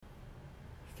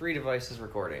3 devices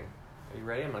recording. Are you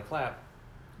ready? I'm going to clap.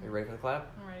 Are you ready for the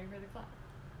clap? I'm ready for the clap.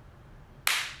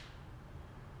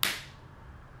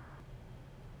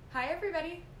 Hi,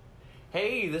 everybody.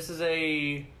 Hey, this is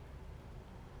a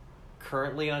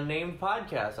currently unnamed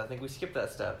podcast. I think we skipped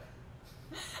that step.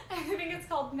 I think it's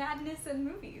called Madness in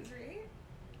Movies, right?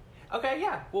 Okay,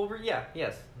 yeah. Well,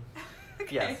 yes.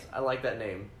 Okay. Yes, I like that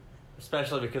name.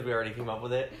 Especially because we already came up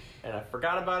with it, and I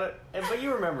forgot about it, but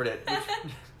you remembered it. Which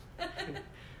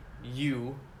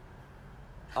you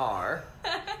are...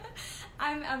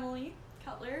 I'm Emily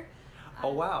Cutler.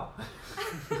 Oh, wow.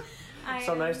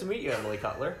 So nice to meet you, Emily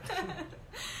Cutler.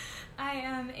 I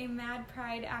am a Mad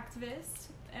Pride activist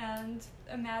and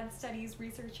a Mad Studies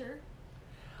researcher.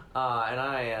 And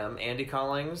I am Andy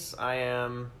Collings. I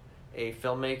am a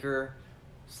filmmaker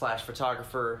 /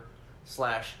 photographer /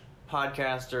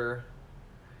 podcaster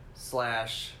 /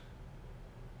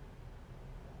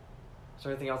 Is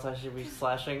there anything else I should be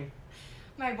slashing?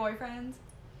 My boyfriend.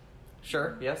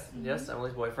 Sure, yes, Mm-hmm. yes,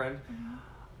 Emily's boyfriend.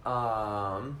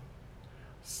 Mm-hmm.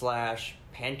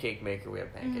 / pancake maker. We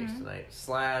have pancakes tonight.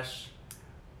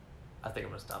 I think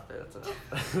I'm gonna stop there. That's enough.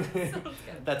 Sounds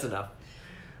good. That's enough.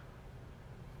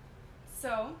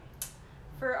 So,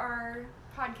 for our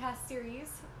podcast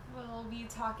series, we'll be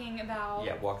talking about...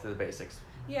 Yeah, walk through the basics.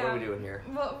 Yeah. What are we doing here?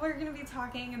 Well, we're going to be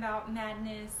talking about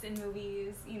madness in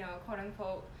movies, quote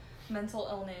unquote, mental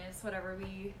illness, whatever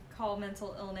we call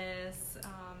mental illness,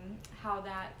 how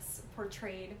that's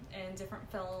portrayed in different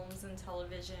films and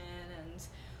television, and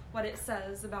what it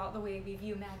says about the way we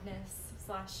view madness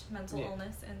 / mental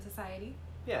illness in society.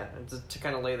 Yeah, and to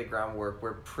kind of lay the groundwork,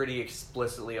 we're pretty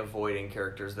explicitly avoiding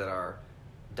characters that are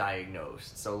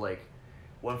diagnosed. So, like,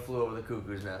 One Flew Over the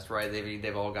Cuckoo's Nest, right?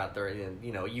 They've all got their,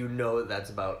 that's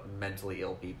about mentally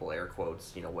ill people, air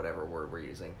quotes, whatever word we're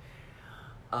using.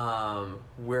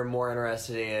 We're more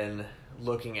interested in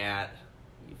looking at,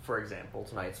 for example,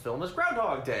 tonight's film is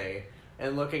Groundhog Day,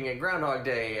 and looking at Groundhog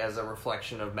Day as a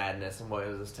reflection of madness and what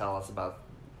does this tell us about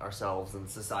ourselves and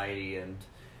society and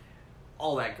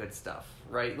all that good stuff,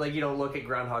 right? Like, you don't look at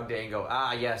Groundhog Day and go,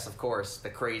 yes, of course, the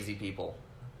crazy people.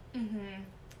 Mm-hmm.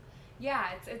 Yeah,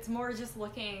 it's more just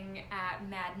looking at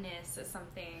madness as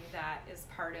something that is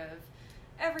part of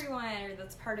everyone, or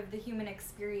that's part of the human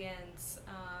experience,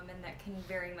 and that can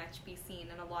very much be seen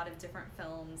in a lot of different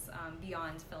films,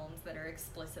 beyond films that are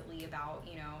explicitly about,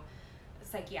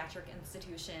 psychiatric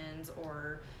institutions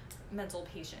or mental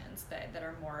patients, that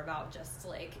are more about just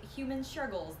like human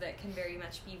struggles that can very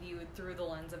much be viewed through the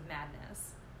lens of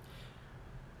madness.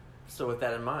 So with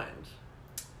that in mind,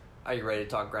 are you ready to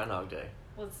talk Groundhog Day?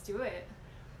 Let's do it.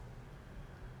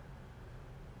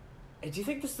 Do you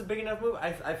think this is a big enough movie?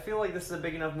 I feel like this is a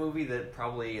big enough movie that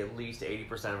probably at least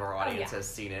 80% of our audience has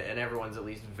seen it, and everyone's at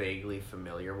least vaguely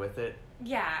familiar with it.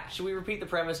 Yeah. Should we repeat the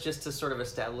premise just to sort of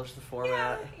establish the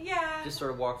format? Yeah. Just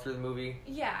sort of walk through the movie?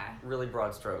 Yeah. Really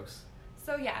broad strokes.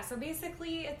 So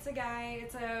basically it's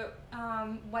a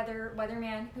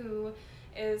weatherman who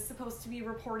is supposed to be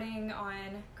reporting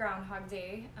on Groundhog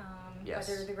Day,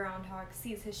 whether the groundhog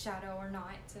sees his shadow or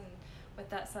not, and what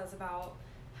that says about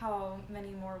how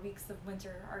many more weeks of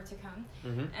winter are to come.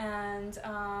 Mm-hmm. And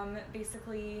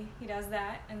basically he does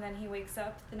that, and then he wakes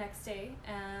up the next day,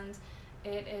 and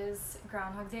it is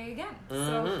Groundhog Day again. Mm-hmm.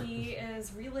 So he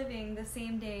is reliving the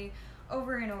same day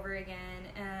over and over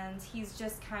again, and he's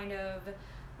just kind of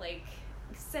like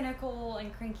cynical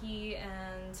and cranky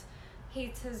and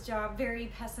hates his job, very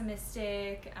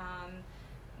pessimistic,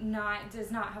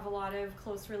 does not have a lot of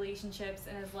close relationships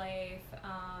in his life,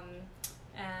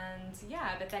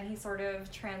 but then he sort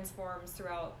of transforms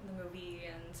throughout the movie,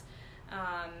 and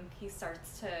he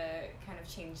starts to kind of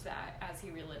change that as he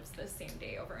relives the same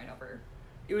day over and over.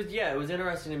 It was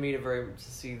interesting to me to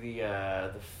see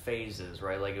the phases,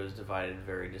 right? Like, it was divided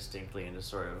very distinctly into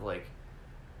sort of like,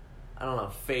 I don't know,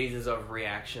 phases of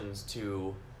reactions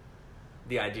to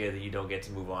the idea that you don't get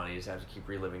to move on, you just have to keep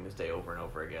reliving this day over and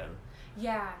over again.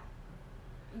 Yeah.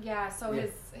 So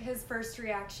his first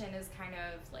reaction is kind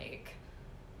of like,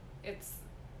 it's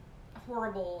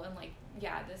horrible and like,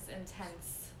 this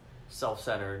intense,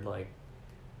 self-centered, like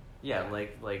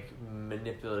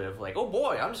manipulative, like, oh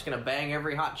boy, I'm just gonna bang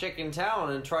every hot chick in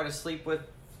town and try to sleep with,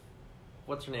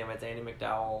 what's her name? It's Andie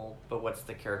MacDowell, but what's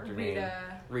the character name?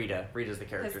 Rita's the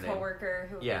character name. His coworker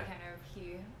who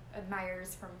he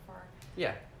admires from afar.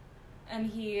 Yeah. And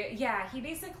he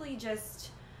basically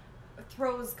just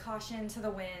throws caution to the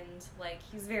wind. Like,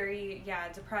 he's very,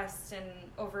 depressed and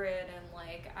over it, and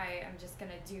like, I'm just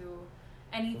gonna do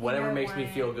anything whatever makes me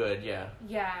feel good. Yeah.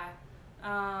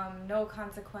 No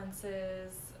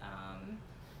consequences.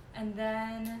 And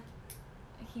then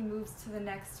he moves to the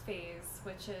next phase,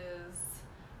 which is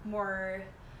more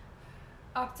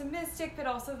optimistic, but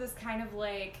also this kind of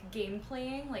like game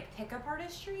playing, like pickup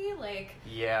artistry. Like,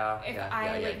 if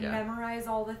I memorize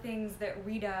all the things that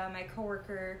Rita, my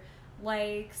coworker,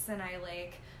 likes, and I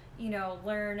like,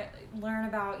 learn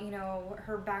about,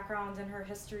 her background and her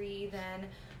history, then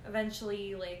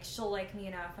eventually like she'll like me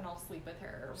enough and I'll sleep with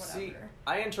her or whatever. See,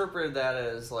 I interpreted that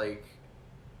as like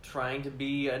trying to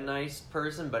be a nice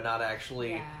person, but not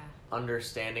actually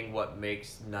understanding what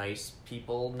makes nice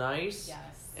people nice.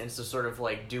 Yes. And so sort of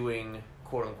like doing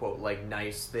quote unquote like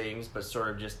nice things, but sort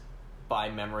of just by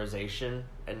memorization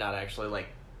and not actually like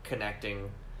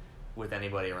connecting with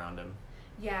anybody around him.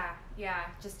 Yeah,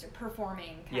 just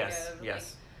performing kind of.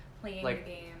 Yes. Like playing like,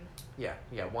 the game.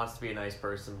 Yeah, wants to be a nice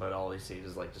person, but all he sees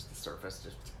is like just the surface.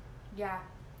 Yeah.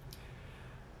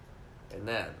 And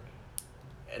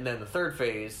then the third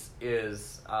phase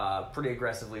is pretty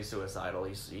aggressively suicidal.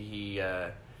 He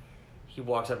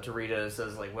walks up to Rita and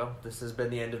says like, well, this has been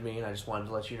the end of me, and I just wanted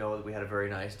to let you know that we had a very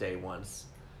nice day once.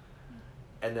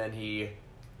 And then he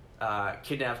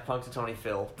kidnaps Punxsutawney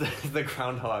Phil, the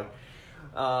groundhog,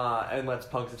 and lets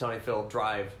Punxsutawney Phil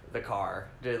drive the car.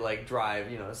 To like drive,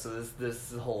 so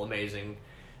this whole amazing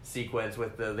sequence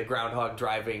with the groundhog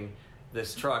driving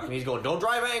this truck, and he's going, don't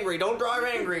drive angry,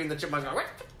 and the chipmunk's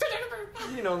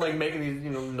going, like making these,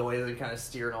 noises and kind of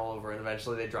steering all over, and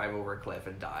eventually they drive over a cliff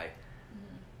and die.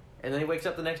 And then he wakes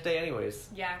up the next day anyways.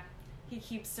 Yeah. He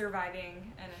keeps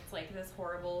surviving, and it's like this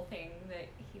horrible thing that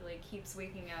he like keeps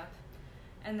waking up.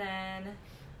 And then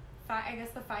I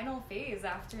guess the final phase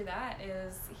after that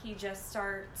is he just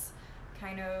starts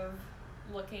kind of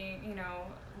looking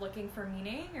for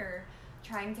meaning, or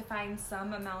trying to find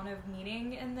some amount of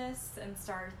meaning in this, and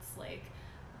starts like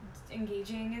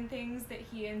engaging in things that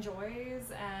he enjoys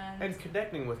and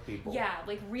connecting with people. Yeah,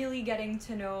 like really getting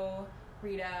to know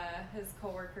Rita, his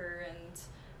coworker,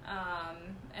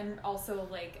 and also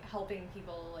like helping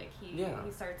people. Like he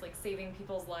starts like saving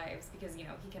people's lives because he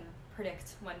can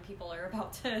predict when people are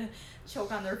about to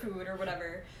choke on their food or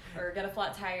whatever, or get a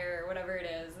flat tire or whatever it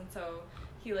is, and so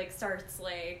he like starts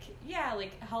like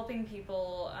helping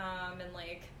people, and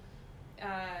like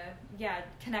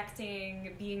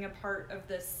connecting, being a part of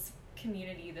this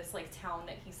community, this like town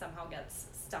that he somehow gets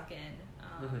stuck in,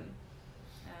 and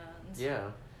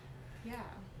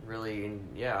really,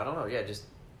 I don't know, just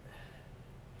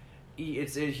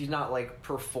he's not like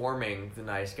performing the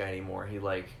nice guy anymore. He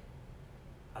like,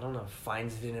 I don't know,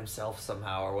 finds it in himself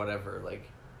somehow or whatever. Like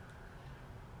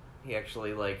he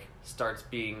actually like starts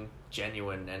being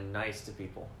genuine and nice to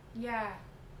people. Yeah.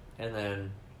 And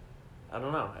then I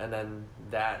don't know, and then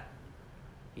that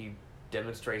he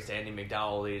demonstrates to Andie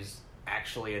MacDowell he's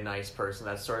actually a nice person.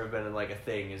 That's sort of been like a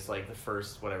thing, is like the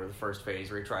first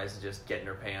phase where he tries to just get in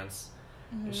her pants.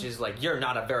 Mm-hmm. And she's like, you're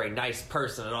not a very nice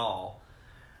person at all.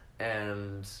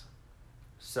 And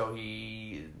so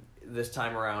this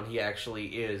time around, he actually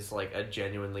is like a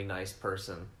genuinely nice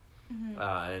person. Mm-hmm.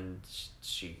 And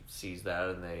she sees that,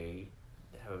 and they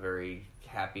have a very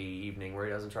happy evening where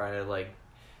he doesn't try to like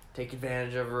take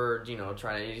advantage of her,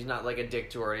 he's not like a dick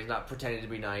to her, he's not pretending to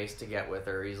be nice to get with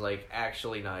her, he's like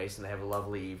actually nice, and they have a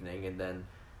lovely evening, and then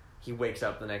he wakes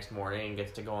up the next morning and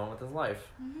gets to go on with his life.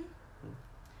 Mm-hmm.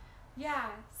 Yeah,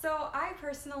 so I've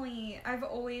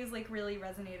always like really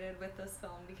resonated with this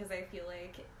film because I feel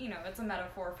like, it's a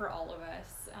metaphor for all of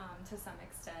us, to some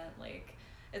extent. Like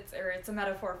it's a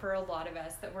metaphor for a lot of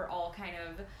us, that we're all kind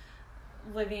of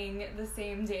living the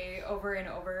same day over and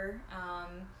over.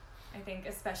 I think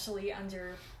especially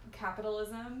under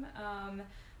capitalism,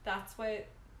 that's what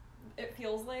it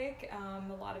feels like. A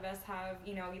lot of us have,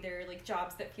 either like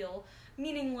jobs that feel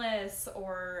meaningless,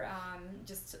 or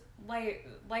just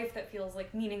life that feels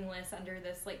like meaningless under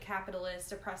this like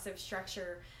capitalist oppressive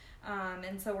structure.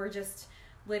 And so we're just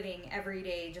living every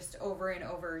day just over and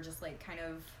over, just like kind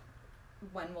of,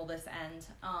 when will this end?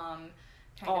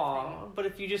 But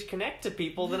if you just connect to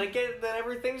people, then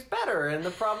everything's better and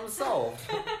the problem's solved.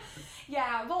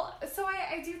 Yeah, well, so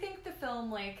I do think the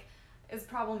film like is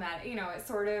problematic. It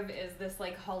sort of is this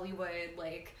like Hollywood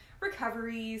like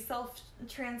recovery,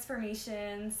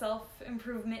 self-transformation,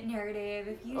 self-improvement narrative.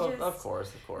 If you of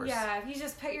course. Yeah, if you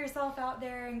just put yourself out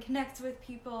there and connect with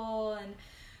people and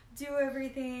do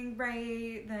everything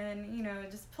right, then,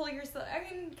 just pull yourself,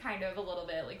 kind of a little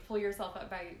bit, like pull yourself up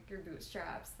by your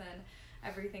bootstraps, then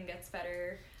everything gets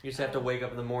better. You just have to wake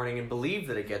up in the morning and believe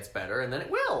that it gets better, and then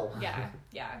it will.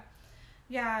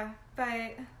 Yeah,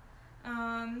 but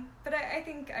I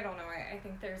think, I don't know, I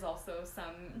think there's also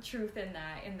some truth in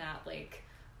that like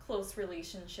close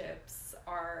relationships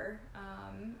are,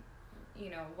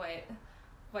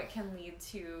 what can lead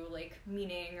to like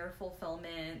meaning or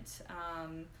fulfillment,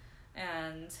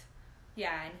 and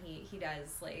he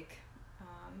does like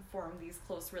form these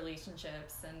close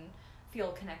relationships and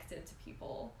feel connected to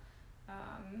people,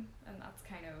 and that's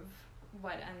kind of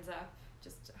what ends up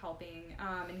just helping.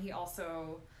 And he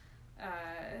also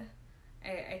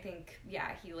I think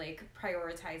he like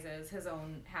prioritizes his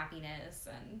own happiness,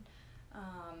 and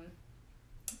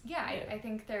I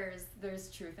think there's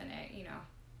truth in it, you know.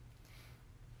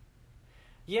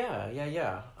 Yeah.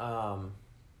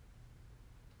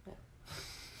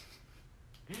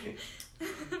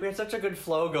 We had such a good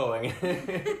flow going.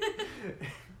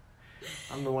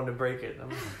 I'm the one to break it.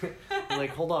 I'm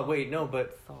like, hold on, wait, no,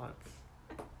 but thoughts.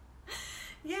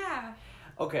 Yeah.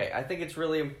 Okay, I think it's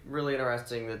really, really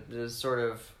interesting that this sort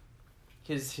of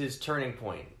his turning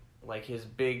point, like his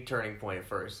big turning point at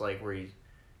first, like where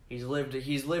he's lived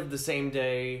the same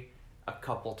day a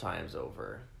couple times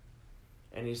over,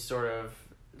 and he's sort of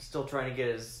still trying to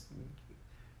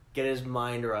get his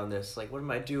mind around this, like, what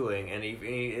am I doing? And he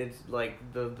it's like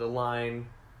the line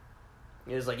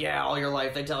is like, yeah, all your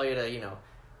life they tell you to, you know,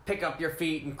 pick up your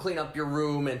feet and clean up your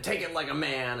room and take it like a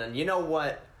man, and you know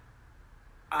what?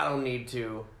 I don't need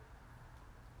to.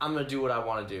 I'm gonna do what I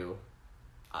want to do.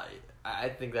 I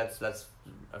think that's a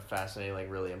fascinating,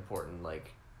 like, really important,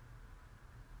 like,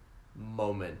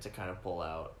 moment to kind of pull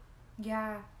out.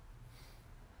 Yeah,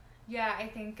 I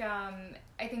think one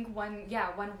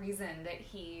reason that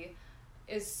he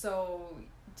is so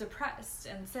depressed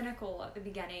and cynical at the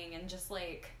beginning and just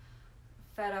like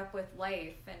fed up with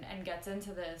life and gets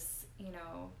into this, you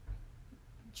know,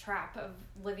 trap of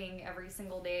living every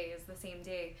single day is the same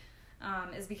day,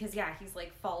 is because he's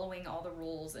like following all the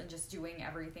rules and just doing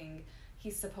everything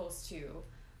he's supposed to,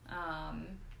 and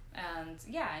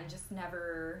just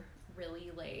never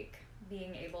really like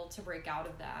being able to break out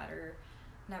of that, or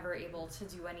never able to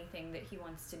do anything that he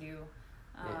wants to do.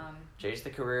 Chase the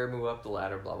career, move up the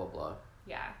ladder, blah blah blah.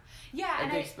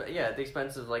 At the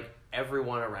expense of like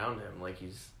everyone around him. Like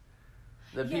he's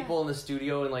the people in the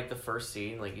studio in like the first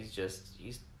scene, like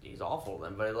he's awful to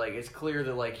them, but like it's clear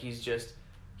that like he's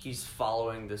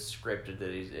following the script that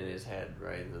he's in his head,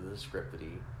 right? The script that he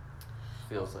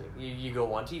feels like. You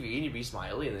go on TV and you be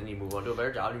smiley, and then you move on to a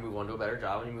better job, and you move on to a better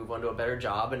job, and you move on to a better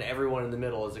job, and everyone in the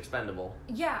middle is expendable.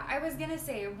 Yeah, I was gonna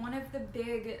say, one of the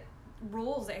big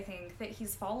rules I think that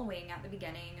he's following at the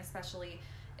beginning especially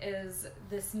is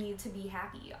this need to be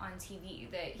happy on TV,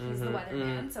 that he's the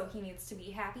weatherman, so he needs to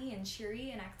be happy and cheery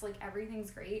and act like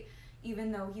everything's great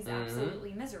even though he's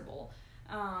absolutely miserable.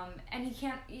 And he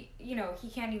can't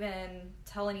even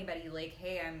tell anybody like,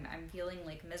 hey, I'm feeling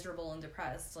like miserable and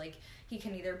depressed. Like he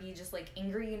can either be just like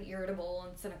angry and irritable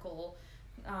and cynical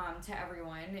to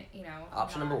everyone, you know.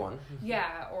 Option number one.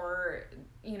 Yeah, or,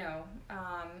 you know,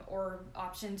 or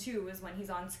option two is when he's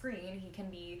on screen, he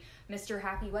can be Mr.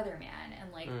 Happy Weatherman,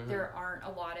 and like there aren't a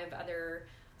lot of other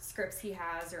scripts he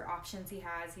has or options he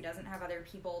has. He doesn't have other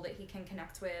people that he can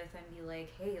connect with and be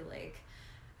like, hey, like,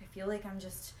 I feel like I'm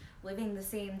just living the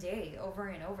same day over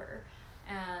and over.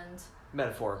 And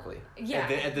metaphorically. Yeah.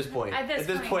 At this point. At this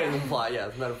point in the plot,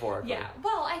 it's metaphorically. Yeah.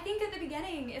 Well, I think at the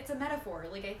beginning it's a metaphor.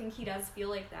 Like, I think he does feel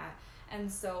like that.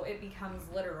 And so it becomes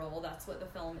literal. That's what the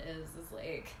film is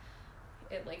like,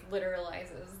 it like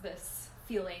literalizes this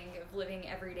feeling of living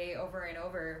every day over and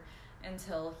over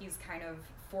until he's kind of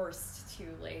forced to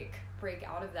like break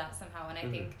out of that somehow. And I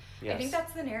think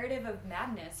that's the narrative of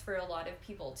madness for a lot of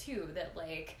people too, that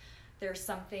like there's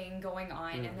something going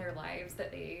on in their lives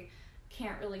that they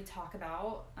can't really talk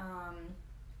about,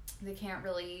 they can't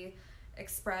really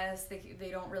express, they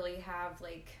don't really have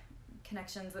like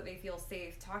connections that they feel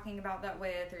safe talking about that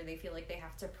with, or they feel like they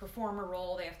have to perform a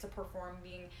role, they have to perform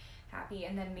being happy,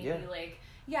 and then maybe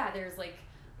there's like,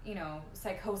 you know,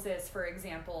 psychosis, for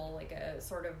example, like a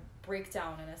sort of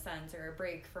breakdown in a sense, or a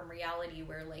break from reality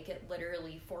where like it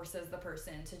literally forces the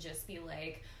person to just be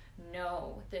like,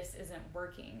 no, this isn't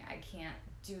working, I can't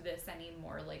do this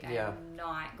anymore, like I'm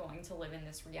not going to live in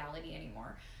this reality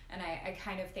anymore. And I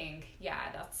kind of think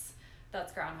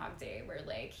that's Groundhog Day, where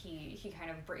like he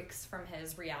kind of breaks from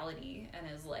his reality and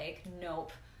is like,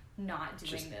 nope, not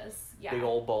doing just this. Big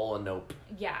old bowl of nope.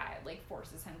 Yeah, it like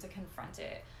forces him to confront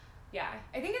it. Yeah,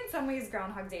 I think in some ways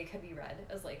Groundhog Day could be read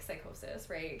as like psychosis,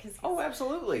 right? Cause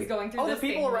absolutely. He's going through this the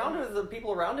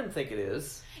people around him think it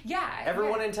is. Yeah.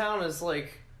 Everyone in town is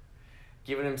like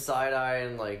giving him side eye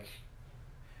and like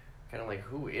kind of like,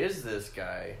 who is this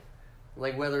guy?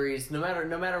 Like whether he's no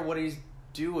matter what he's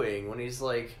doing, when he's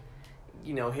like,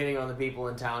 you know, hitting on the people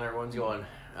in town, everyone's going,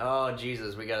 oh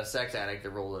Jesus, we got a sex addict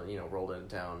that rolled into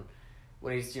town.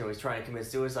 When he's trying to commit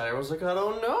suicide, everyone's like, I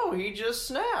don't know, he just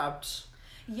snapped.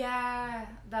 Yeah,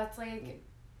 that's like,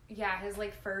 yeah, his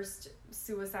like first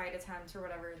suicide attempt or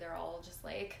whatever. They're all just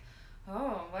like,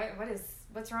 oh,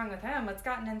 what's wrong with him? What's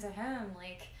gotten into him?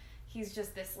 Like, he's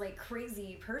just this like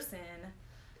crazy person.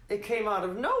 It came out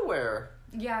of nowhere.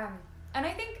 Yeah, and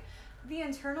I think the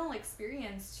internal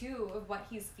experience too of what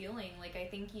he's feeling. Like,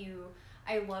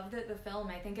 I love that the film,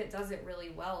 I think it does it really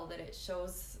well, that it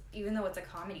shows, even though it's a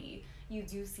comedy, you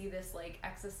do see this like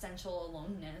existential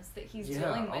aloneness that he's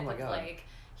dealing with. Oh my God. Like,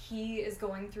 he is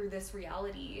going through this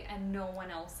reality and no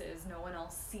one else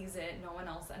sees it, no one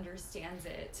else understands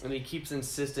it. And he keeps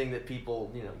insisting that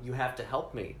people, you have to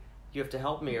help me. You have to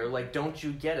help me, or like, don't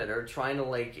you get it? Or trying to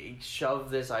like shove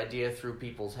this idea through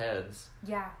people's heads.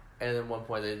 Yeah. And at one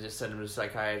point they just send him to a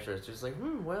psychiatrist. Just like,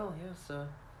 well, yes,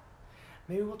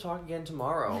 maybe we'll talk again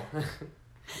tomorrow.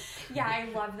 Yeah, I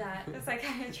love that. The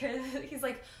psychiatrist, he's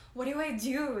like, what do I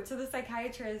do to the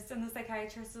psychiatrist? And the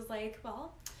psychiatrist is like,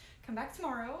 well, come back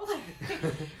tomorrow.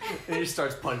 And he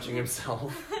starts punching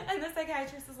himself. And the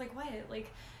psychiatrist is like, what?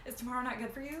 Like, is tomorrow not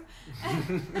good for you?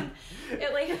 And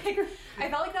it like I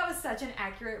felt like that was such an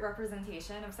accurate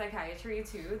representation of psychiatry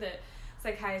too, that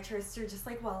psychiatrists are just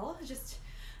like, well, just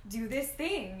do this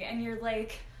thing. And you're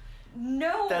like,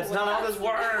 no. That's not how this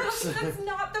works. That's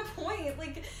not the point.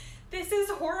 Like, this is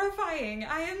horrifying.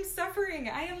 I am suffering.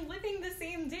 I am living the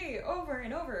same day over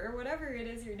and over, or whatever it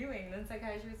is you're doing. Then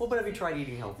psychiatrists. Well, but have you tried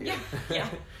eating healthier? Yeah.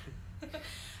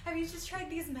 Have you just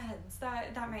tried these meds?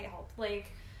 That might help.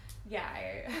 Like, yeah,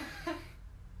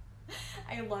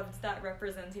 I loved that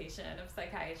representation of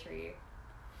psychiatry.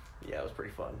 Yeah, it was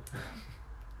pretty fun.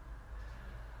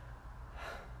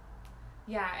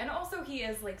 Yeah, and also he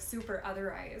is like super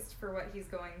otherized for what he's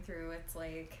going through. It's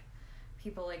like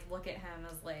people like look at him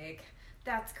as like,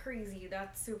 that's crazy,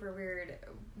 that's super weird,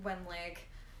 when like,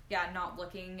 yeah, not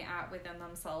looking at within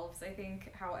themselves, I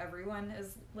think, how everyone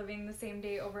is living the same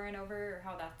day over and over, or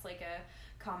how that's like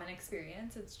a common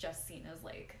experience. It's just seen as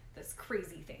like this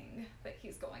crazy thing that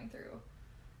he's going through.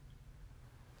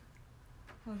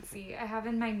 Let's see, I have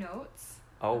in my notes.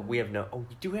 Oh, we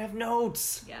do have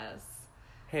notes. Yes.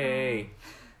 Hey.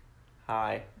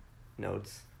 Hi.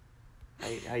 Notes.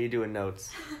 How you doing,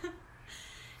 notes?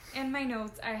 In my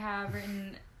notes, I have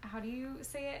written, how do you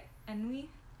say it? Ennui?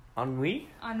 Ennui?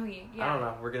 Ennui, yeah. I don't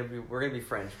know. We're gonna be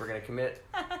French. We're gonna commit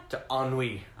to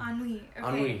ennui. Ennui. Okay.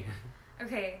 Ennui.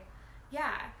 Okay.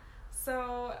 Yeah.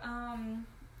 So,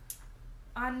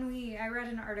 ennui. I read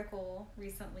an article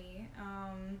recently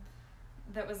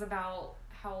that was about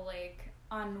how like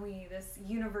ennui, this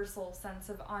universal sense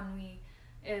of ennui,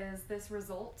 is this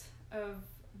result of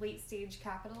late stage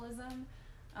capitalism.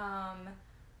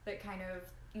 That kind of,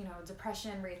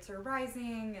 depression rates are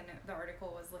rising, and the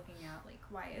article was looking at like,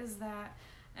 why is that,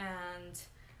 and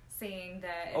saying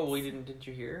that didn't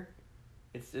you hear?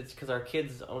 It's because our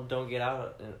kids don't get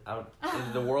out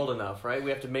into the world enough, right? We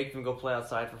have to make them go play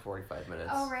outside for 45 minutes.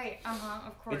 Oh, right.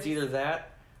 Of course. It's either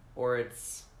that or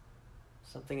it's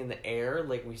something in the air,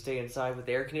 like we stay inside with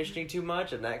air conditioning too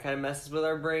much, and that kind of messes with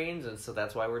our brains, and so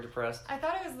that's why we're depressed. I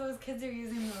thought it was those kids are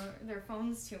using their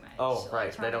phones too much. Oh,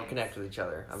 right. They don't connect with each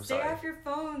other. Stay off your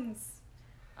phones.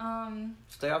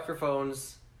 Stay off your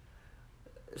phones.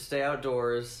 Stay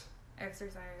outdoors.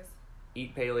 Exercise.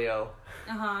 Eat paleo.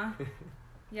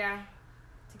 Yeah.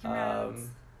 Take your meds.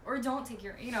 Or don't take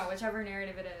your, whichever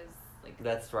narrative it is. Like,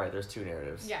 that's right. There's two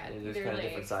narratives. Yeah. There's kind of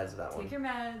different sides of that one. Take your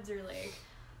meds, or like,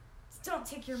 don't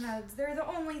take your meds. They're the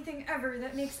only thing ever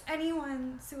that makes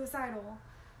anyone suicidal.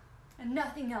 And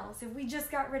nothing else. If we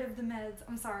just got rid of the meds.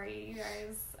 I'm sorry, you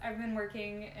guys. I've been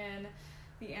working in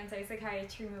the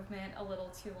anti-psychiatry movement a little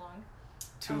too long.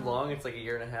 Too long? It's like a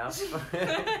year and a half?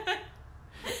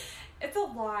 It's a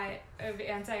lot of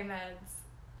anti-meds.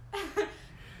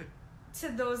 To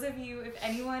those of you, if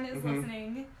anyone is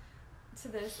listening to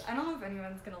this, I don't know if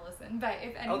anyone's going to listen, but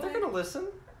if anyone... Oh, they're going to listen?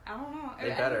 I don't know. They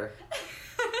better.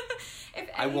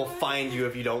 I will find you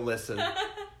if you don't listen.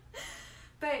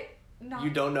 But not... You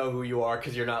don't know who you are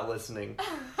because you're not listening.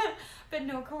 But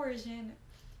no coercion.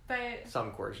 But...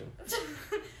 Some coercion.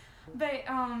 But,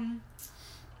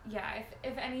 yeah,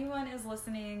 if anyone is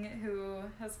listening who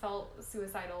has felt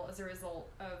suicidal as a result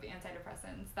of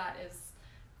antidepressants, that is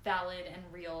valid and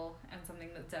real, and something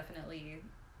that definitely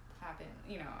happened.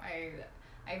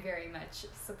 I very much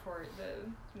support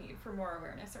the need for more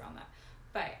awareness around that.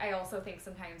 But I also think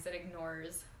sometimes it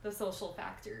ignores the social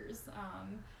factors.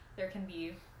 There can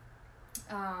be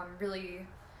really,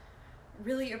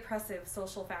 really oppressive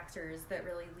social factors that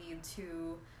really lead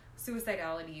to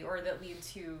suicidality, or that lead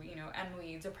to, you know,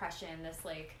 ennui, depression, this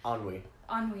like Ennui,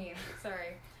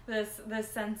 sorry,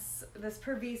 this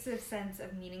pervasive sense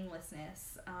of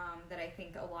meaninglessness that I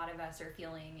think a lot of us are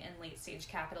feeling in late stage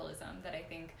capitalism, that I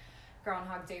think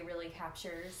Groundhog Day really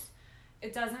captures.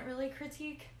 It doesn't really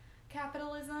critique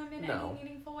capitalism in any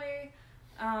meaningful way.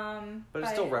 but it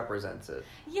still represents it.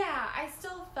 Yeah, I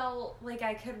still felt like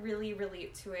I could really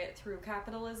relate to it through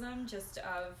capitalism, just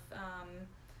of,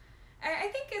 I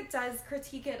think it does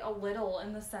critique it a little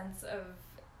in the sense of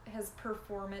his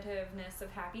performativeness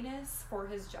of happiness for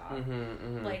his job.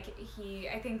 Like,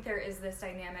 I think there is this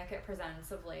dynamic it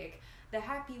presents of, like, the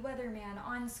happy weatherman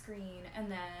on screen, and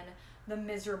then the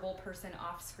miserable person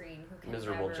off screen who can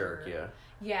jerk,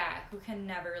 who can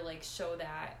never, like, show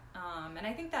that. And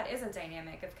I think that is a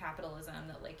dynamic of capitalism,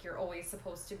 that, like, you're always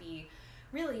supposed to be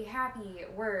really happy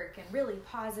at work and really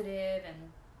positive and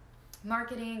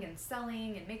marketing and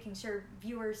selling and making sure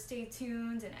viewers stay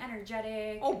tuned and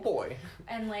energetic. Oh boy.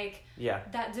 And, like,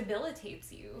 that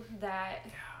debilitates you, that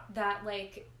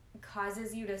like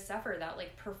causes you to suffer, that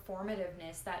like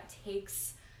performativeness that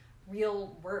takes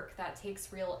real work, that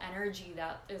takes real energy,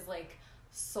 that is like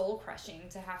soul crushing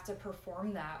to have to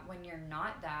perform that when you're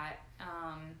not that.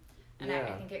 And I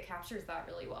think it captures that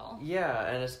really well. Yeah,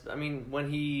 and it's, I mean, when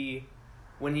he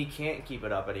can't keep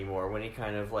it up anymore, when he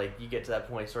kind of, like, you get to that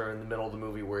point sort of in the middle of the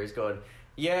movie where he's going,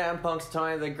 I'm Punk's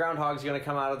time, the groundhog's gonna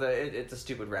come out of it's a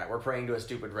stupid rat, we're praying to a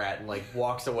stupid rat, and, like,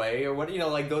 walks away, or what, you know,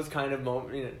 like, those kind of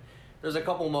moments, you know, there's a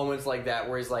couple moments like that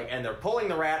where he's like, and they're pulling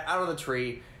the rat out of the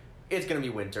tree, it's gonna be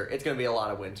winter, it's gonna be a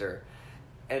lot of winter,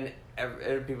 and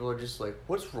people are just like,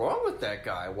 what's wrong with that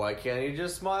guy? Why can't he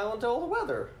just smile and tell the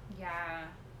weather? Yeah.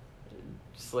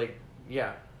 Just like,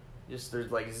 just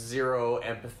there's like zero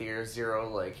empathy or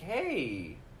zero like,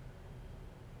 hey,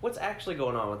 what's actually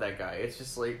going on with that guy? It's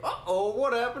just like,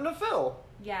 what happened to Phil?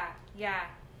 Yeah.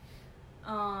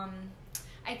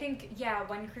 I think,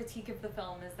 one critique of the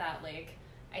film is that, like,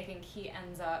 I think he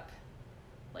ends up,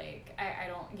 like,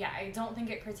 I don't think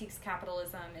it critiques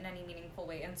capitalism in any meaningful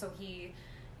way, and so he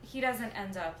doesn't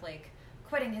end up, like,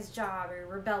 quitting his job or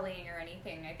rebelling or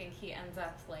anything. I think he ends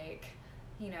up, like,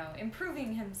 you know,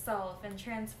 improving himself and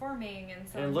transforming,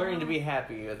 and learning to be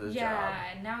happy with his job. Yeah,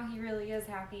 and now he really is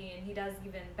happy, and he does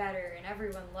even better, and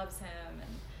everyone loves him,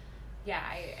 and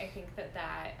I think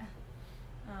that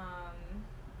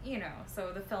you know,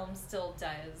 so the film still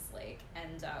does, like,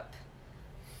 end up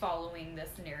following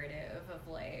this narrative of,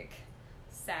 like,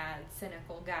 sad,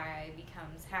 cynical guy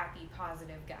becomes happy,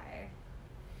 positive guy.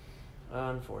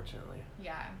 Unfortunately.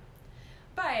 Yeah.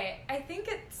 But I think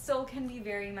it still can be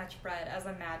very much read as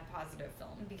a mad positive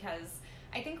film, because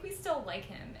I think we still like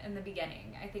him in the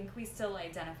beginning. I think we still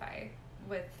identify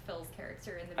with Phil's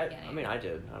character in the beginning. I mean, I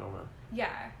did. I don't know.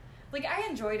 Yeah. Like, I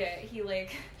enjoyed it. He,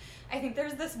 like, I think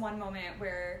there's this one moment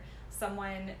where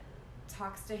someone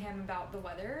talks to him about the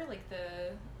weather, like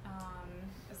the,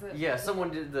 someone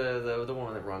did the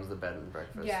woman that runs the bed and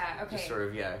breakfast. Yeah, okay. Just sort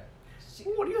of,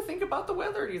 what do you think about the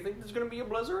weather? Do you think there's going to be a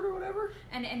blizzard or whatever?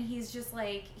 And he's just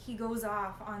like, he goes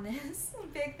off on this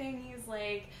big thing. He's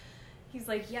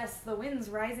like, yes, the winds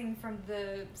rising from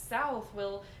the south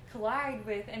will collide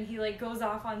with, and he, like, goes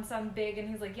off on some big, and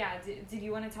he's like, did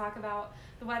you want to talk about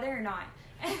the weather or not?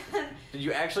 Did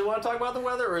you actually want to talk about the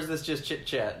weather, or is this just chit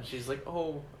chat? And she's like,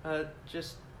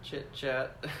 just chit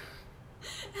chat.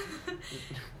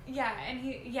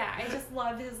 I just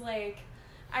love his, like,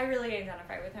 I really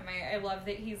identify with him. I love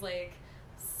that he's, like,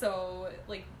 so,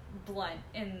 like, blunt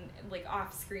and, like,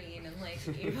 off screen, and, like,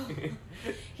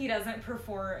 he doesn't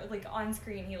perform, like, on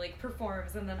screen he, like,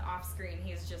 performs, and then off screen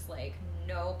he's just like,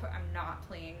 nope, I'm not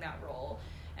playing that role,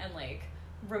 and, like,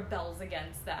 rebels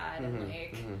against that, and,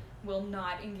 like, will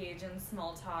not engage in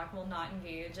small talk, will not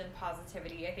engage in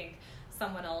positivity. I think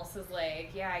someone else is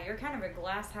like, you're kind of a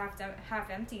glass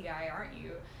half empty guy, aren't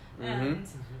you? And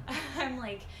I'm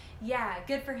like,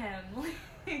 good for him.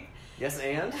 Yes,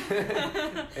 and?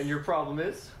 And your problem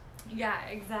is? Yeah,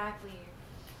 exactly.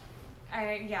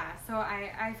 So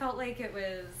I felt like it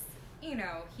was, you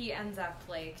know, he ends up,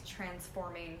 like,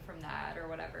 transforming from that or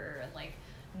whatever, and, like,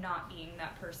 not being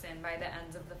that person by the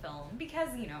end of the film, because,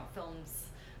 you know,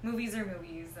 movies are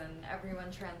movies, and everyone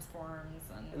transforms,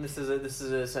 and this is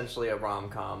essentially a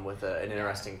rom-com with an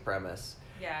interesting premise.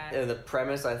 Yeah. And the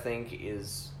premise, I think,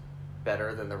 is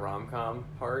better than the rom-com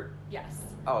part. Yes.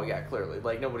 Oh yeah, clearly.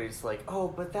 Like, nobody's like,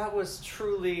 but that was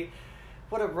truly,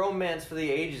 what a romance for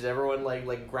the ages. Everyone,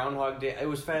 like Groundhog Day. It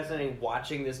was fascinating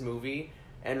watching this movie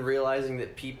and realizing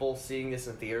that people seeing this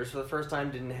in theaters for the first time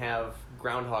didn't have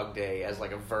Groundhog Day as,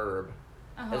 like, a verb,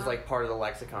 as, like, part of the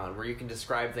lexicon, where you can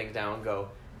describe things now and go,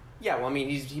 Yeah, well, I mean,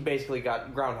 he basically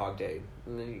got Groundhog Day,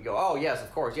 and then you go, oh yes,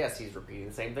 of course, yes, he's repeating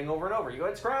the same thing over and over. You go,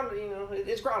 it's Groundhog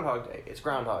Day, it's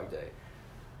Groundhog Day.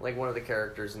 Like one of the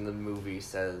characters in the movie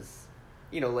says,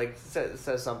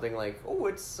 says something like, oh,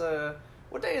 it's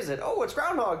what day is it? Oh, it's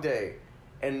Groundhog Day,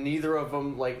 and neither of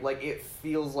them like it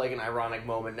feels like an ironic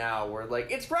moment now where like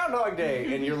it's Groundhog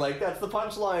Day, and you're like, that's the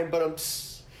punchline, but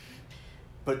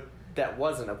that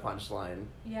wasn't a punchline.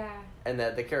 Yeah. And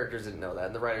that the characters didn't know that,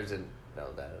 and the writers didn't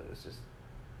know that. It was just...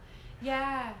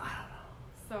 Yeah. I don't know.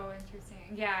 So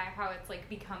interesting. Yeah, how it's, like,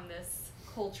 become this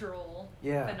cultural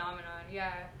Yeah. phenomenon.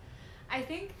 Yeah. I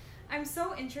think I'm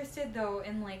so interested, though,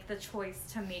 in, like, the choice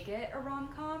to make it a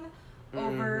rom-com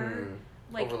over,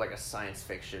 like... Over, like, a science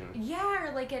fiction. Yeah,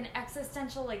 or, like, an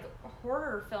existential, like,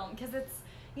 horror film. Because it's,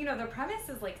 the premise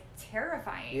is, like,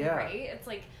 terrifying, Yeah. right? It's,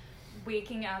 like...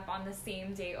 waking up on the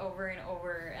same day over and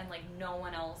over and like no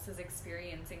one else is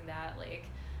experiencing that, like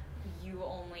you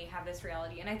only have this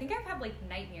reality. And I think I've had like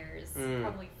nightmares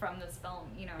probably from this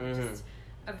film, just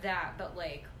of that, but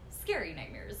like scary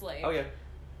nightmares, like oh yeah,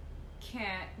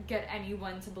 can't get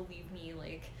anyone to believe me,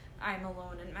 like I'm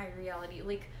alone in my reality,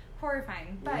 like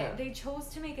horrifying. But they chose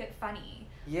to make it funny.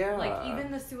 Yeah, like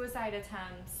even the suicide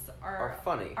attempts are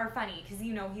funny because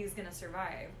he's gonna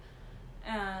survive.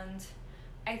 And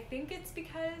I think it's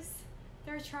because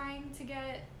they're trying to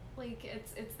get, like,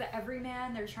 it's the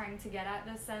everyman. They're trying to get at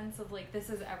this sense of, like, this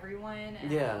is everyone.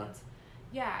 And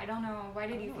yeah, I don't know. Why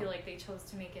did you feel like they chose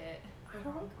to make it a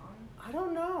rom-com? I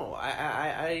don't know.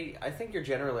 I think you're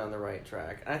generally on the right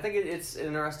track. And I think it's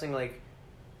interesting, like,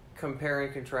 compare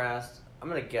and contrast. I'm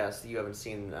going to guess that you haven't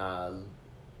seen,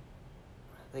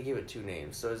 they gave it 2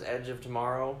 names. So it's Edge of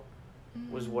Tomorrow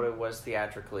was what it was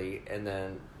theatrically, and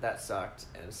then that sucked,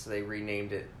 and so they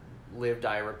renamed it Live,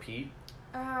 Die, Repeat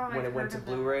when it went to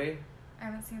Blu-ray. I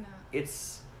haven't seen that.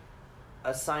 It's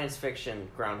a science fiction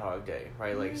Groundhog Day,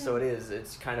 right? Like, so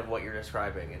it's kind of what you're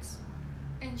describing. It's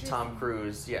Tom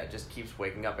Cruise, just keeps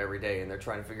waking up every day, and they're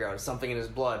trying to figure out something in his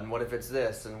blood, and what if it's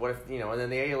this, and what if, and then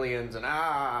the aliens, and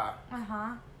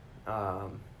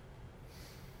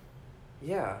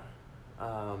yeah.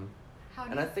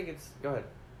 And I think it's, go ahead.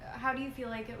 How do you feel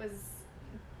like it was,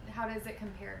 how does it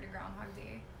compare to Groundhog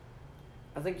Day?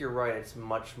 I think you're right. It's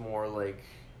much more, like,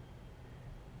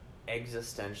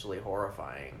 existentially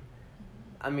horrifying.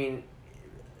 I mean,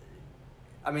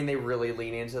 they really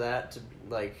lean into that,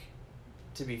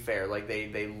 to be fair. Like, they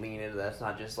lean into that. It's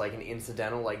not just, like, an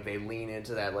incidental. Like, they lean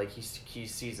into that. Like, he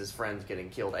sees his friends getting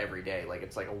killed every day. Like,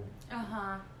 it's like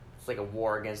it's like a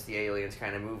war against the aliens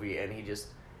kind of movie, and he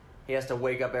has to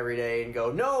wake up every day and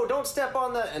go, no, don't step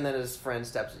on that. And then his friend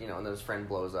steps, and then his friend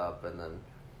blows up, and then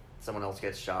someone else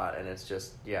gets shot, and it's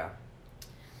just,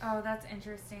 Oh, that's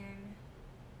interesting.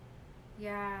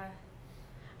 Yeah.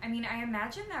 I mean, I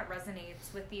imagine that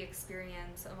resonates with the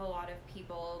experience of a lot of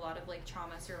people, a lot of, like,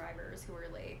 trauma survivors who are,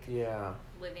 like,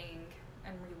 living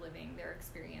and reliving their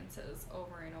experiences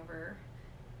over and over.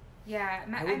 Yeah.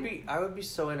 I would be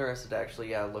so interested to actually,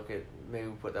 look at, maybe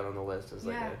we'll put that on the list as,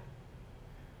 like,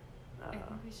 I think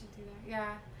we should do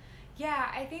that.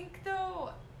 Yeah, I think, though,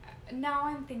 now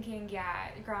I'm thinking,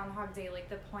 Groundhog Day, like,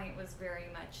 the point was very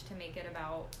much to make it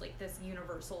about, like, this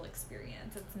universal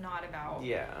experience. It's not about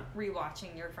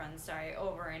rewatching your friends die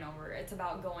over and over. It's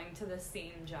about going to the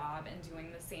same job and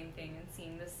doing the same thing and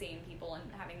seeing the same people and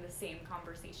having the same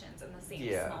conversations and the same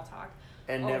small talk.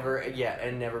 And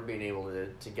never being able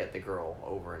to get the girl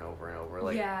over and over and over.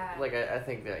 Like, I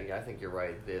think you're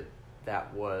right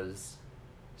that was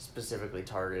specifically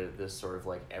targeted at this sort of,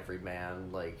 like,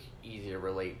 everyman, like, easy to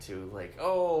relate to, like,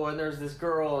 oh, and there's this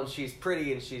girl, and she's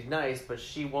pretty, and she's nice, but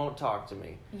she won't talk to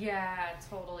me. Yeah,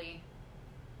 totally.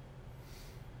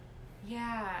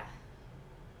 Yeah.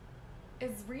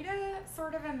 Is Rita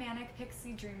sort of a manic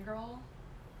pixie dream girl?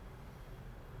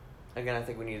 Again, I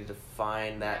think we need to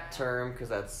define that term, because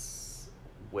that's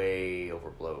way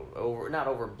overblown. Not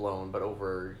overblown, but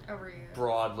overused.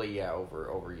 Broadly,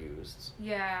 overused.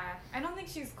 Yeah, I don't think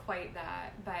she's quite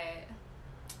that, but,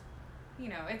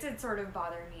 it did sort of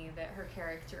bother me that her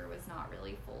character was not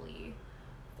really fully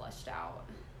fleshed out.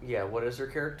 Yeah, what is her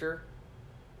character?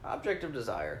 Object of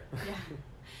desire.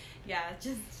 Yeah,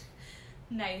 just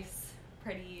nice,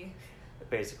 pretty.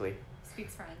 Basically.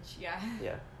 Speaks French, yeah.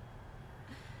 Yeah.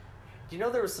 Do you know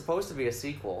there was supposed to be a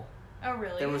sequel? Oh,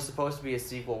 really? There was supposed to be a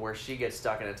sequel where she gets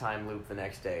stuck in a time loop the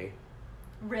next day.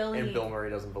 Really? And Bill Murray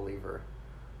doesn't believe her.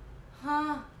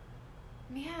 Huh.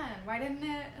 Man, why didn't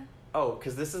it... Oh,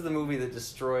 because this is the movie that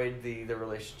destroyed the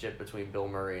relationship between Bill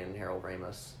Murray and Harold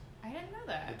Ramis. I didn't know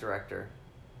that. The director.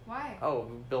 Why? Oh,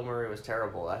 Bill Murray was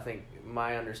terrible. I think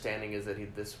my understanding is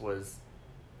that this was,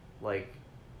 like,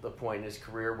 the point in his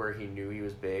career where he knew he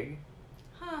was big,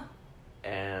 Huh.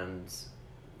 and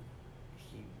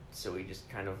he just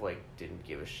kind of like didn't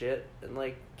give a shit and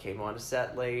like came on to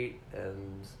set late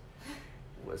and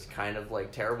was kind of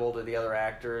like terrible to the other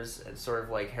actors, and sort of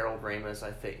like Harold Ramis.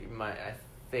 I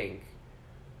think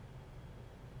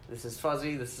this is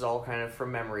fuzzy. This is all kind of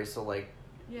from memory, so like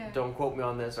don't quote me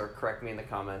on this or correct me in the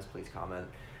comments. Please comment.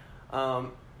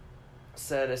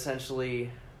 Said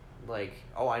essentially like,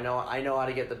 oh, I know how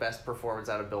to get the best performance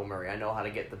out of Bill Murray. I know how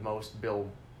to get the most Bill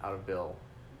out of Bill.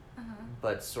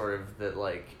 But sort of that,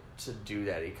 like, to do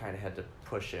that, he kind of had to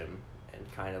push him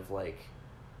and kind of like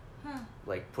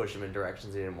push him in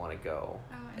directions he didn't want to go.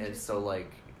 And so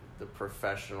like the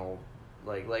professional,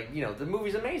 like you know, the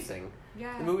movie's amazing.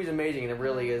 Yeah. The movie's amazing, and it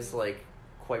really is like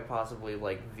quite possibly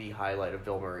like the highlight of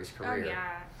Bill Murray's career. Oh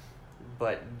yeah.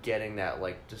 But getting that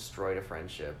like destroyed a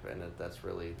friendship, and that's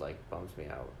really like bums me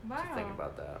out to think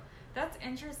about that. That's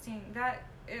interesting.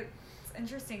 It's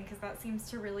interesting because that seems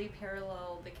to really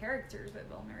parallel the characters that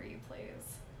Bill Murray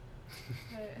plays.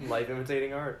 Life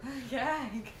imitating art. Yeah,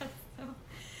 I guess so.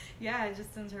 Yeah,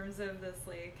 just in terms of this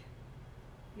like,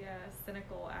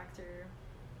 cynical actor.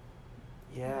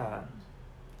 Yeah.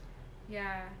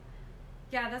 Yeah,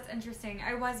 that's interesting.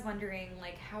 I was wondering,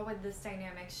 like, how would this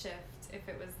dynamic shift if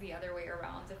it was the other way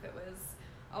around, if it was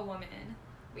a woman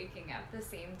waking up the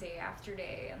same day after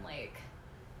day, and, like,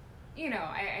 you know,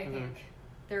 I think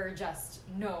there are just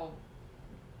no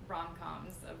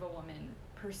rom-coms of a woman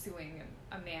pursuing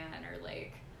a man or,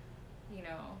 like, you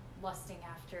know, lusting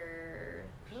after...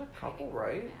 There's a couple,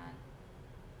 right? Man.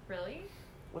 Really?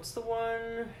 What's the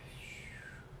one...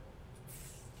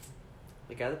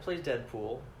 The guy that plays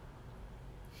Deadpool...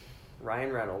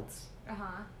 Ryan Reynolds.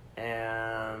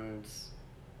 And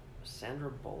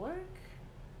Sandra Bullock?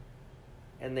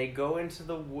 And they go into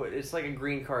the wood. It's like a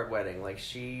green card wedding. Like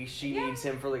she needs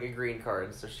him for like a green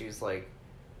card, so she's like...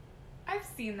 I've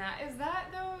seen that. Is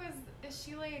that though, is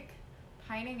she like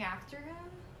pining after him?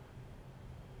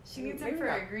 She needs him for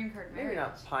a green card marriage. Maybe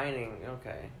not pining,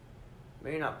 okay.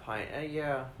 Maybe not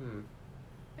pining,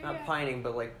 Not pining,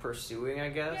 but like pursuing, I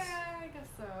guess. Yeah, I guess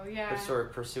so, yeah. But sort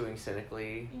of pursuing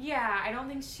cynically. Yeah, I don't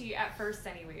think she, at first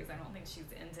anyways, I don't think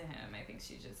she's into him. I think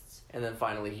she just... And then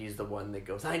finally he's the one that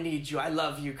goes, I need you, I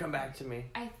love you, come back to me.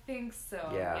 I think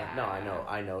so, yeah. No,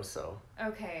 I know so.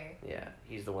 Okay. Yeah,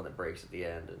 he's the one that breaks at the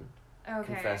end and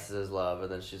confesses his love,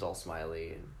 and then she's all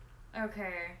smiley. And...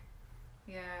 Okay.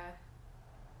 Yeah.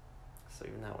 So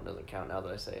even that one doesn't count now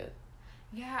that I say it.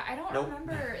 Yeah, I don't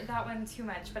remember that one too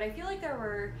much, but I feel like there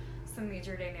were some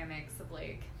major dynamics of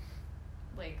like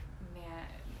man,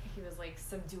 he was like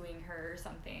subduing her or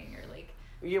something, or like...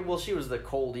 Yeah, well, she was the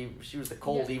cold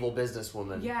evil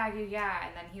businesswoman. Yeah,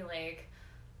 and then he like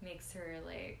makes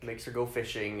her go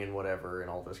fishing and whatever and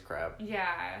all this crap.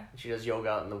 Yeah. She does yoga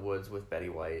out in the woods with Betty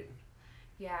White.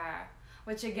 Yeah,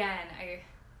 which again, I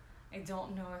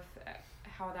don't know if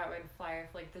how that would fly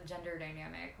if like the gender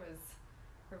dynamic was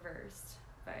reversed,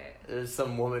 but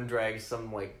some woman drags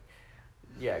some like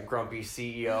grumpy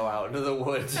CEO out into the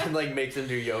woods and like makes him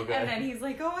do yoga, and then he's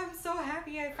like, oh, I'm so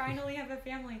happy I finally have a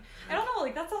family. I don't know,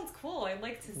 like that sounds cool. I'd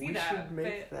like to see we that. Should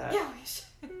make that. Yeah, we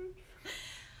should.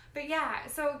 But yeah,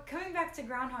 so coming back to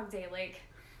Groundhog Day, like,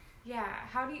 yeah,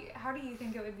 how do you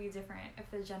think it would be different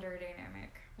if the gender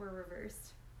dynamic were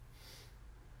reversed?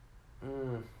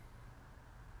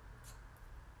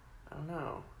 I don't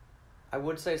know. I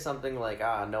would say something like,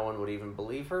 no one would even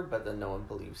believe her, but then no one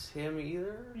believes him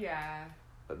either. Yeah.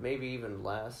 But maybe even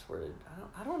less,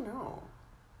 I don't know.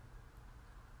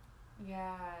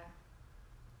 Yeah.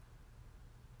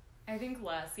 I think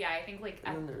less. Yeah, I think like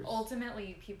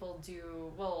ultimately people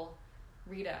do, well,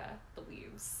 Rita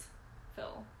believes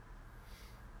Phil.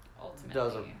 Ultimately.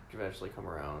 Does eventually come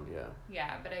around, yeah.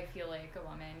 Yeah, but I feel like a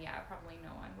woman, probably no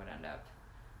one would end up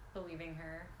believing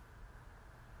her.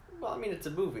 Well, I mean, it's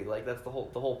a movie. Like, that's the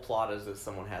whole plot is that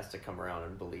someone has to come around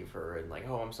and believe her and like,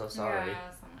 oh, I'm so sorry.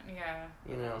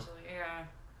 You know. Yeah.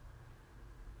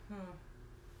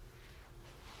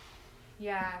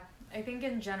 Yeah, I think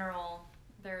in general,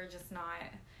 they're just not...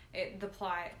 the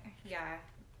plot,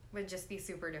 would just be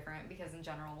super different because in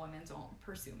general, women don't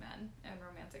pursue men in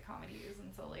romantic comedies.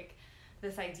 And so, like,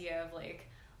 this idea of, like,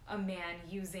 a man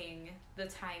using the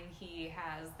time he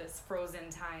has, this frozen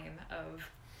time of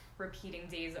repeating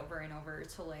days over and over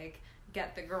to like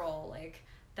get the girl, like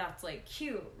that's like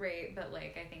cute, right? But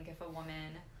like I think if a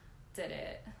woman did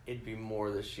it, it'd be more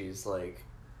that she's like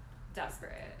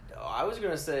desperate. I was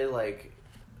gonna say like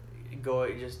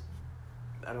going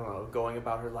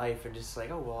about her life and just like,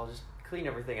 oh well, I'll just clean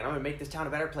everything and I'm gonna make this town a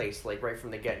better place, like right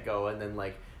from the get-go, and then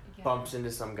like bumps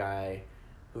into some guy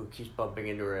who keeps bumping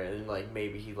into her, and like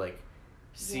maybe he like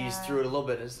sees Yeah. through it a little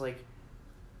bit. And it's like,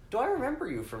 do I remember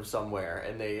you from somewhere?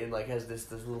 And like has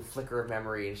this little flicker of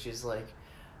memory, and she's like,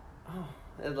 oh,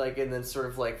 and then sort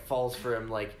of like falls for him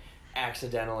like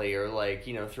accidentally, or like,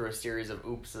 you know, through a series of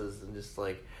oopses, and just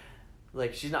like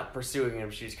she's not pursuing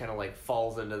him, she's kind of like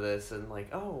falls into this, and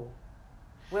like, oh,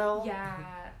 well, Yeah,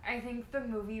 I think the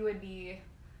movie would be,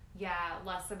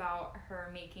 less about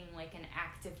her making like an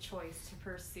active choice to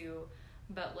pursue,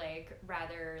 but like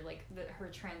rather like her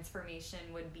transformation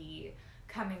would be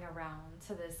coming around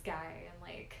to this guy and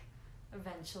like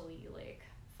eventually like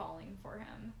falling for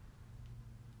him,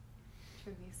 which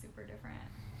would be super different.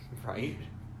 right?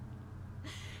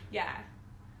 Yeah,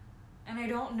 and I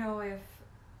don't know if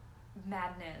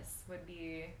madness would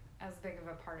be as big of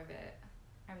a part of it.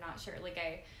 I'm not sure. Like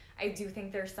I do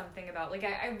think there's something about, like,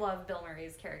 I love Bill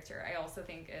Murray's character. I also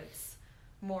think it's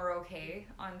more okay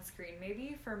on screen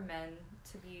maybe for men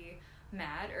to be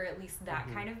mad, or at least that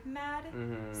kind of mad,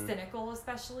 cynical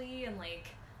especially, and like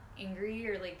angry,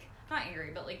 or like not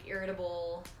angry but like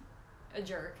irritable, a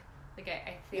jerk. Like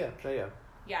I think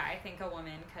I think a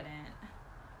woman couldn't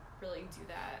really do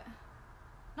that,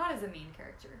 not as a main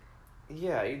character.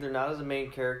 Yeah, either not as a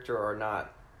main character or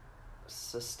not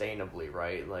sustainably,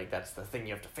 right? Like, that's the thing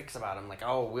you have to fix about him. Like,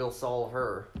 oh, we'll solve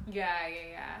her. Yeah.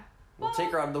 We'll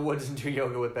take her out of the woods and do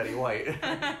yoga with Betty White.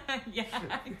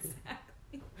 Yeah,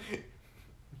 exactly.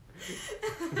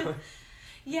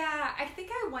 Yeah, I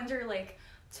think I wonder, like,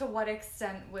 to what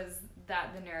extent was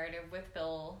that the narrative with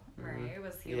Bill Murray?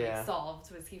 Was he, like,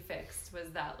 solved? Was he fixed?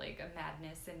 Was that, like, a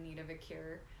madness in need of a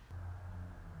cure?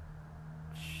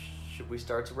 Should we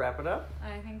start to wrap it up?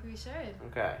 I think we should.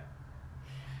 Okay.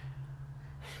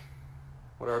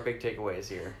 What are our big takeaways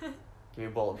here? Give me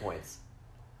bullet points.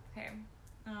 Okay.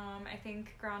 I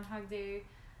think Groundhog Day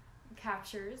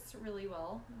captures really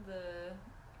well the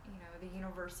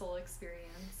universal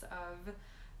experience of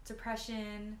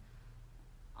depression,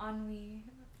 ennui,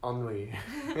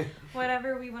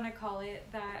 whatever we want to call it,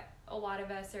 that a lot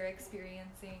of us are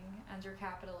experiencing under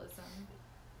capitalism.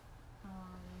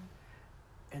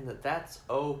 And that's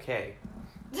okay.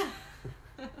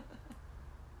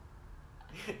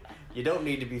 You don't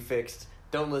need to be fixed.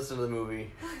 Don't listen to the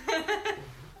movie.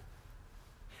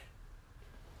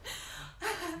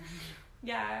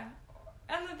 Yeah,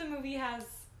 and that the movie has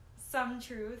some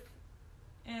truth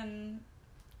in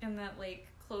that, like,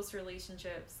 close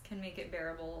relationships can make it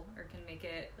bearable, or can make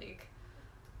it like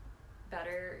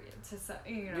better to some,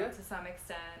 to some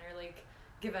extent, or like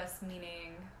give us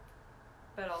meaning,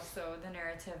 but also the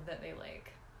narrative that they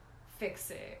like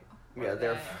fix it.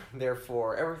 Yeah,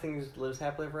 therefore everything lives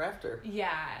happily ever after.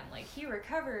 Yeah, and like he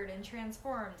recovered and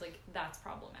transformed, like that's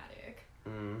problematic.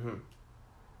 Mm-hmm.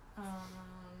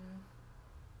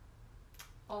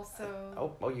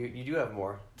 Also. You do have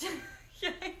more.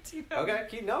 Yeah, I do. Okay,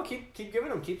 keep giving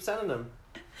them, keep sending them.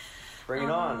 Bring it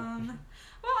on.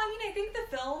 Well, I mean, I think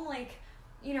the film, like,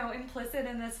 implicit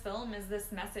in this film is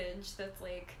this message that's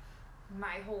like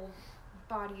my whole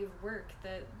body of work,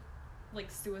 that like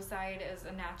suicide is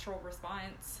a natural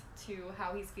response to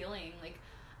how he's feeling. Like,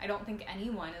 I don't think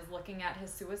anyone is looking at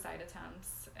his suicide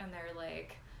attempts and they're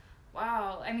like,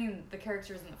 wow. I mean, the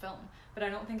characters in the film, but I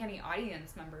don't think any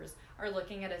audience members are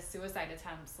looking at his suicide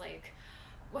attempts like,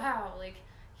 wow, like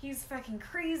he's fucking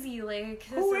crazy, like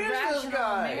this who is irrational this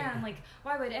guy? man. Like,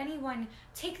 why would anyone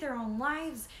take their own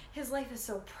lives? His life is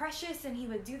so precious and he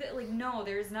would do that. Like, no,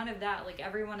 there's none of that. Like,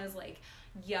 everyone is like,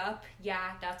 yup,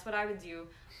 yeah, that's what I would do.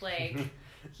 Like,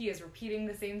 he is repeating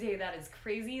the same day. That is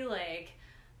crazy. Like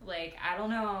I don't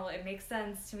know, it makes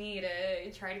sense to me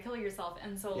to try to kill yourself.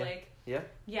 And so I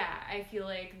feel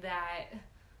like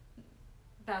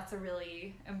that's a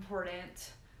really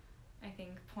important, I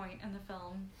think, point in the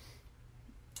film.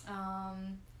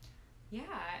 And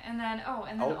then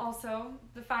also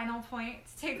the final point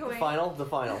to take away. The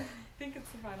final. I think it's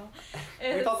the final.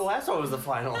 We thought the last one was the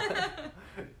final.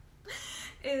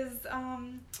 Is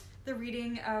the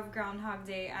reading of Groundhog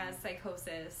Day as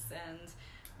psychosis, and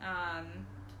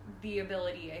the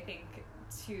ability, I think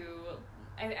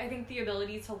the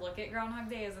ability to look at Groundhog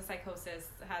Day as a psychosis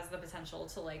has the potential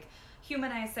to like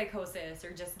humanize psychosis,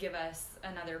 or just give us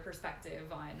another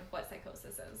perspective on what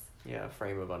psychosis is. Yeah, a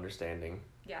frame of understanding.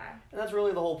 Yeah. And that's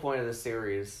really the whole point of this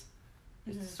series,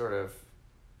 is to sort of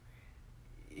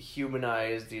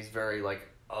humanize these very like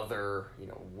other,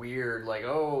 weird, like,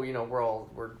 oh,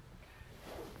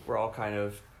 we're all kind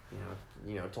of,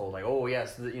 told like, oh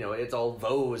yes, it's all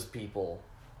those people,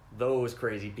 those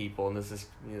crazy people, and this is,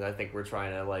 I think we're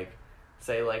trying to like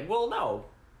say like, well, no,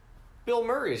 Bill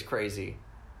Murray is crazy.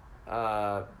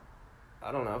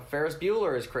 I don't know. Ferris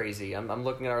Bueller is crazy. I'm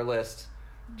looking at our list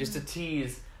just to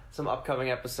tease some upcoming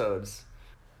episodes.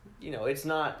 You know, it's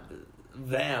not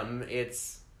them,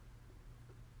 it's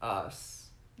us.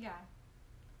 Yeah.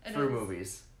 Through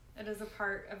movies. It is a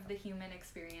part of the human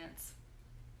experience.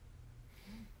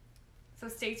 So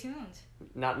stay tuned.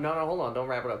 No, hold on. Don't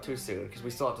wrap it up too soon, because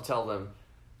we still have to tell them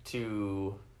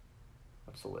to,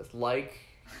 what's the list? Like,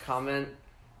 comment,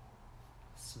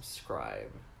 subscribe.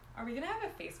 Are we going to have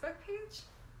a Facebook page?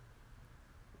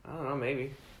 I don't know,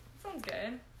 maybe. Sounds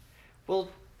good. We'll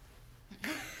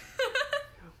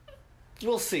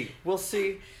see. We'll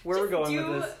see where we're going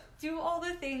with this. Do all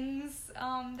the things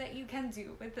that you can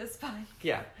do with this podcast.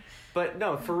 Yeah. But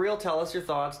no, for real, tell us your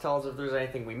thoughts. Tell us if there's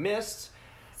anything we missed.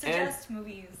 Suggest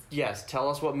movies. Yes, tell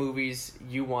us what movies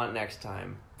you want next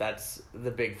time. That's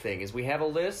the big thing, is we have a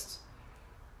list.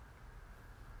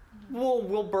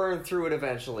 We'll burn through it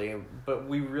eventually, but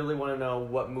we really want to know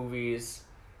what movies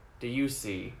do you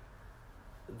see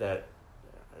that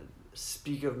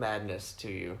speak of madness to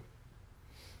you.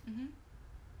 Mm-hmm.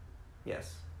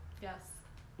 Yes. Yes.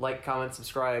 Like, comment,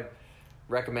 subscribe,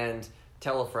 recommend,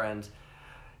 tell a friend,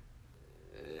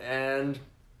 and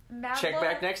Mad check love.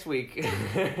 back next week.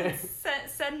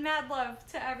 Send mad love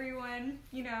to everyone,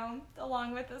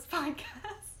 along with this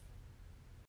podcast.